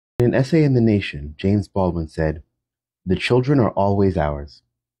In an essay in The Nation, James Baldwin said, "The children are always ours,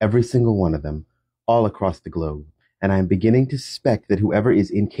 every single one of them, all across the globe. And I am beginning to suspect that whoever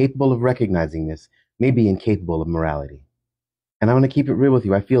is incapable of recognizing this may be incapable of morality." And I want to keep it real with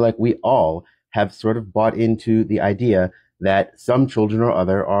you. I feel like we all have sort of bought into the idea that some children or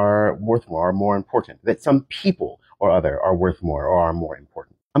other are worth more, are more important, that some people or other are worth more or are more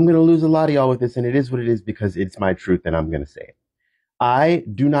important. I'm going to lose a lot of y'all with this, and it is what it is because it's my truth and I'm going to say it. I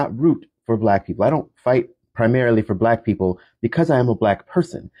do not root for black people. I don't fight primarily for black people because I am a black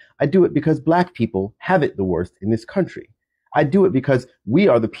person. I do it because black people have it the worst in this country. I do it because we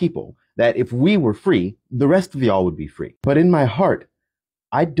are the people that if we were free, the rest of y'all would be free. But in my heart,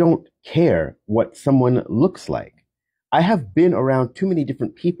 I don't care what someone looks like. I have been around too many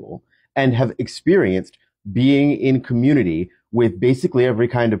different people and have experienced being in community with basically every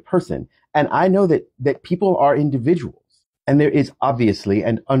kind of person. And I know that people are individuals. And there is obviously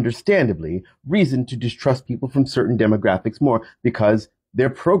and understandably reason to distrust people from certain demographics more because their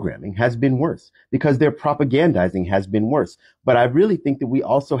programming has been worse, because their propagandizing has been worse. But I really think that we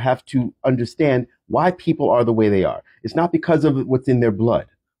also have to understand why people are the way they are. It's not because of what's in their blood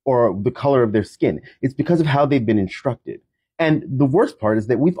or the color of their skin. It's because of how they've been instructed. And the worst part is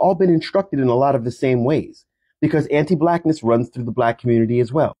that we've all been instructed in a lot of the same ways because anti-blackness runs through the black community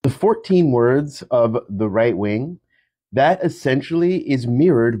as well. The 14 words of the right wing, that essentially is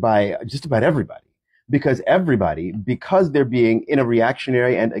mirrored by just about everybody. Because everybody, because they're being in a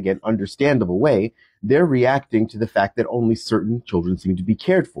reactionary and, again, understandable way, they're reacting to the fact that only certain children seem to be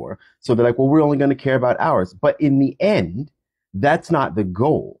cared for. So they're like, well, we're only going to care about ours. But in the end, that's not the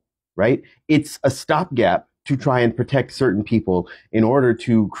goal, right? It's a stopgap to try and protect certain people in order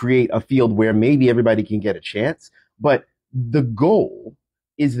to create a field where maybe everybody can get a chance. But the goal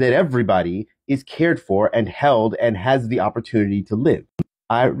is that everybody is cared for and held and has the opportunity to live.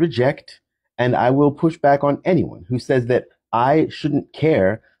 I reject and I will push back on anyone who says that I shouldn't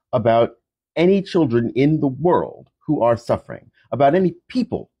care about any children in the world who are suffering, about any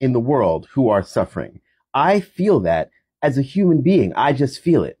people in the world who are suffering. I feel that as a human being. I just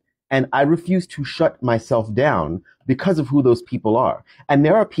feel it. And I refuse to shut myself down because of who those people are. And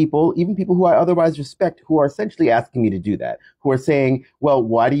there are people, even people who I otherwise respect, who are essentially asking me to do that, who are saying, well,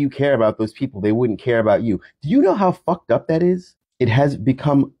 why do you care about those people? They wouldn't care about you. Do you know how fucked up that is? It has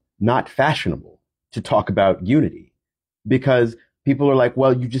become not fashionable to talk about unity because people are like,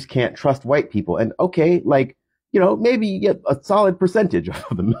 well, you just can't trust white people. And okay, like, you know, maybe a solid percentage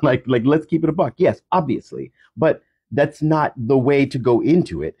of them, like let's keep it a buck. Yes, obviously. But that's not the way to go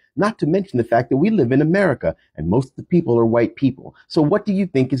into it, not to mention the fact that we live in America and most of the people are white people. So what do you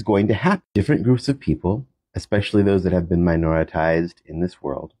think is going to happen? Different groups of people, especially those that have been minoritized in this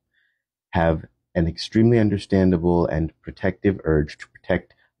world, have an extremely understandable and protective urge to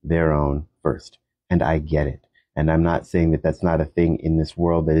protect their own first. And I get it. And I'm not saying that that's not a thing in this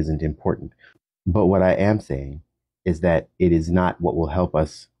world that isn't important. But what I am saying is that it is not what will help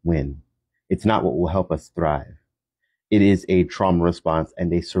us win. It's not what will help us thrive. It is a trauma response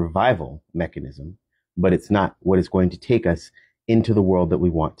and a survival mechanism, but it's not what is going to take us into the world that we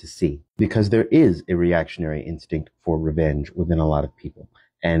want to see. Because there is a reactionary instinct for revenge within a lot of people.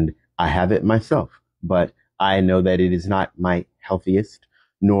 And I have it myself, but I know that it is not my healthiest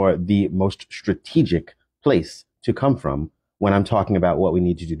nor the most strategic place to come from when I'm talking about what we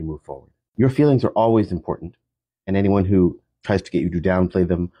need to do to move forward. Your feelings are always important, and anyone who tries to get you to downplay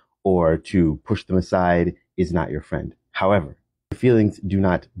them or to push them aside is not your friend. However, your feelings do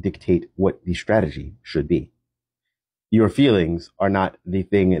not dictate what the strategy should be. Your feelings are not the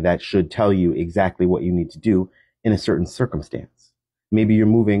thing that should tell you exactly what you need to do in a certain circumstance. Maybe you're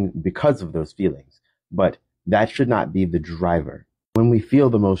moving because of those feelings, but that should not be the driver. When we feel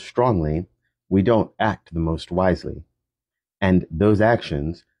the most strongly, we don't act the most wisely. And those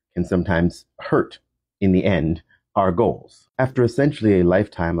actions can sometimes hurt, in the end, our goals. After essentially a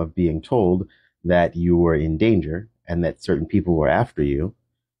lifetime of being told that you were in danger and that certain people were after you,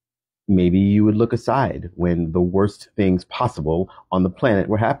 maybe you would look aside when the worst things possible on the planet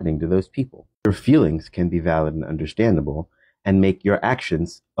were happening to those people. Your feelings can be valid and understandable and make your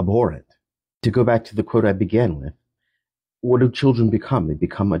actions abhorrent. To go back to the quote I began with, what do children become? They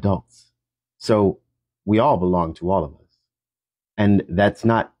become adults. So we all belong to all of us. And that's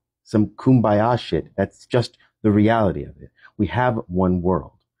not some kumbaya shit. That's just the reality of it. We have one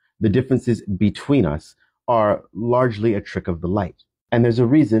world. The differences between us are largely a trick of the light. And there's a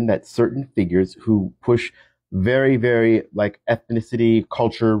reason that certain figures who push very, very like ethnicity,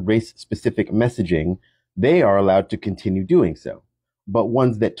 culture, race specific messaging, they are allowed to continue doing so. But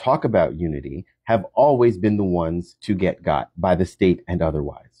ones that talk about unity have always been the ones to get got by the state and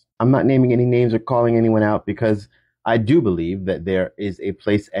otherwise. I'm not naming any names or calling anyone out because I do believe that there is a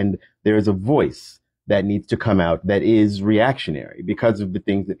place and there is a voice that needs to come out that is reactionary because of the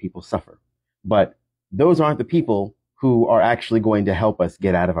things that people suffer. But those aren't the people who are actually going to help us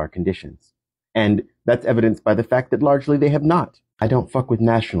get out of our conditions. And that's evidenced by the fact that largely they have not. I don't fuck with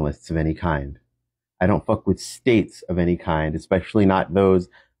nationalists of any kind. I don't fuck with states of any kind, especially not those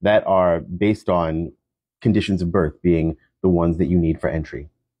that are based on conditions of birth being the ones that you need for entry.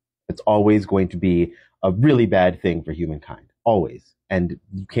 It's always going to be a really bad thing for humankind. Always. And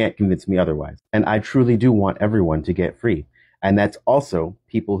you can't convince me otherwise. And I truly do want everyone to get free. And that's also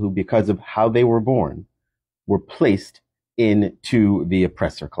people who, because of how they were born, were placed into the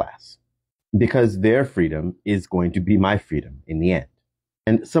oppressor class. Because their freedom is going to be my freedom in the end.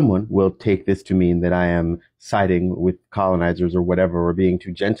 And someone will take this to mean that I am siding with colonizers or whatever, or being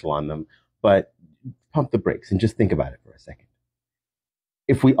too gentle on them. But pump the brakes and just think about it for a second.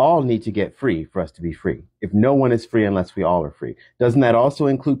 If we all need to get free for us to be free, if no one is free unless we all are free, doesn't that also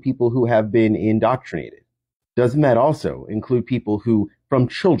include people who have been indoctrinated? Doesn't that also include people who, from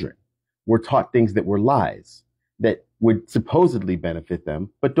children, were taught things that were lies, that would supposedly benefit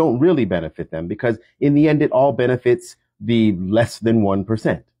them, but don't really benefit them, because in the end, it all benefits the less than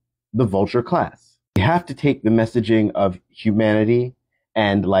 1%, the vulture class. We have to take the messaging of humanity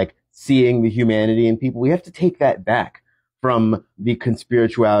and like seeing the humanity in people. We have to take that back from the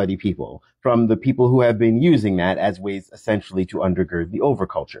conspirituality people, from the people who have been using that as ways essentially to undergird the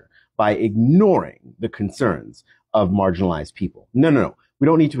overculture by ignoring the concerns of marginalized people. No. We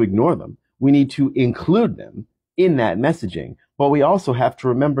don't need to ignore them. We need to include them in that messaging. But we also have to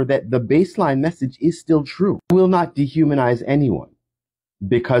remember that the baseline message is still true. We will not dehumanize anyone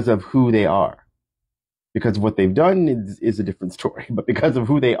because of who they are. Because of what they've done is a different story. But because of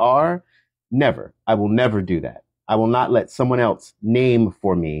who they are, never. I will never do that. I will not let someone else name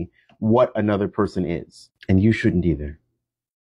for me what another person is. And you shouldn't either.